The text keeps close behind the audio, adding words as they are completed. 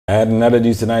And in other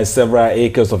news tonight, several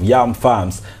acres of yam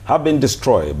farms have been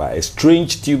destroyed by a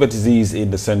strange tuber disease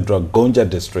in the central Gonja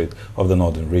district of the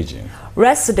northern region.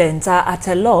 Residents are at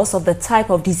a loss of the type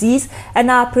of disease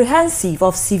and are apprehensive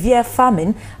of severe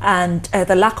famine and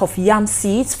the lack of yam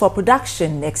seeds for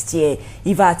production next year.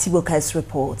 Eva Tiboka's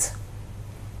report.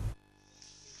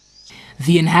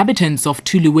 The inhabitants of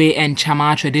Tuluwe and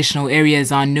Chama traditional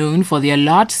areas are known for their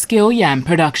large-scale yam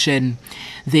production.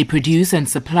 They produce and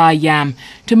supply yam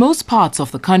to most parts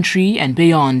of the country and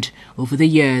beyond over the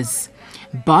years.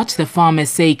 But the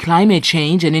farmers say climate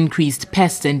change and increased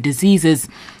pests and diseases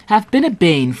have been a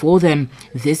bane for them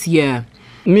this year.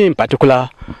 Me in particular,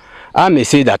 I may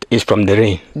say that it's from the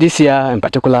rain. This year in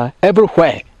particular,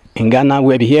 everywhere in Ghana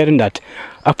we'll be hearing that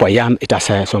after yam it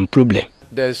has some problem.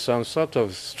 There's some sort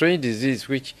of strange disease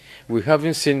which we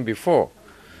haven't seen before.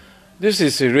 This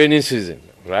is a rainy season,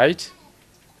 right?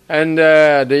 And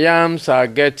the yams are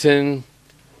getting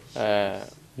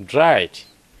dried.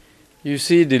 You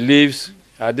see the leaves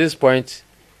at this point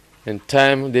in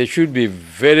time, they should be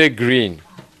very green,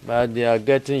 but they are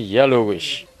getting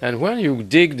yellowish. And when you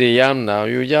dig the yam now,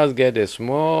 you just get a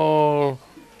small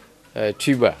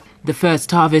tuber. The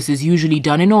first harvest is usually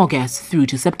done in August through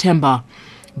to September.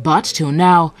 But till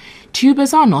now,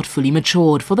 tubers are not fully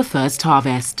matured for the first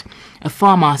harvest. A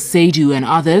farmer, Seidu, and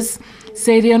others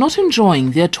say they are not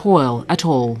enjoying their toil at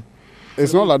all.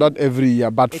 It's not like that every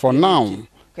year, but for now,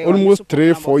 almost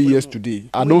 3-4 years today,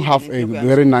 I don't have a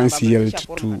very nice yield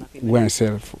to go and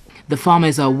sell. The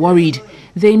farmers are worried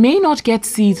they may not get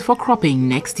seeds for cropping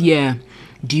next year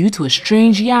due to a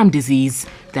strange yam disease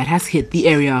that has hit the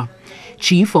area.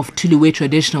 Chief of Tuluwe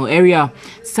traditional area,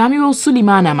 Samuel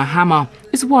Sulimana Mahama,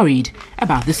 is worried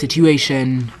about the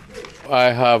situation.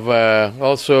 I have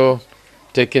also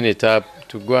taken it up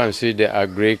to go and see the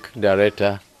Agric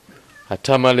director at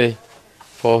Tamale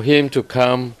for him to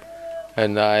come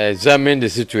and examine the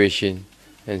situation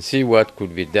and see what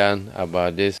could be done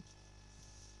about this.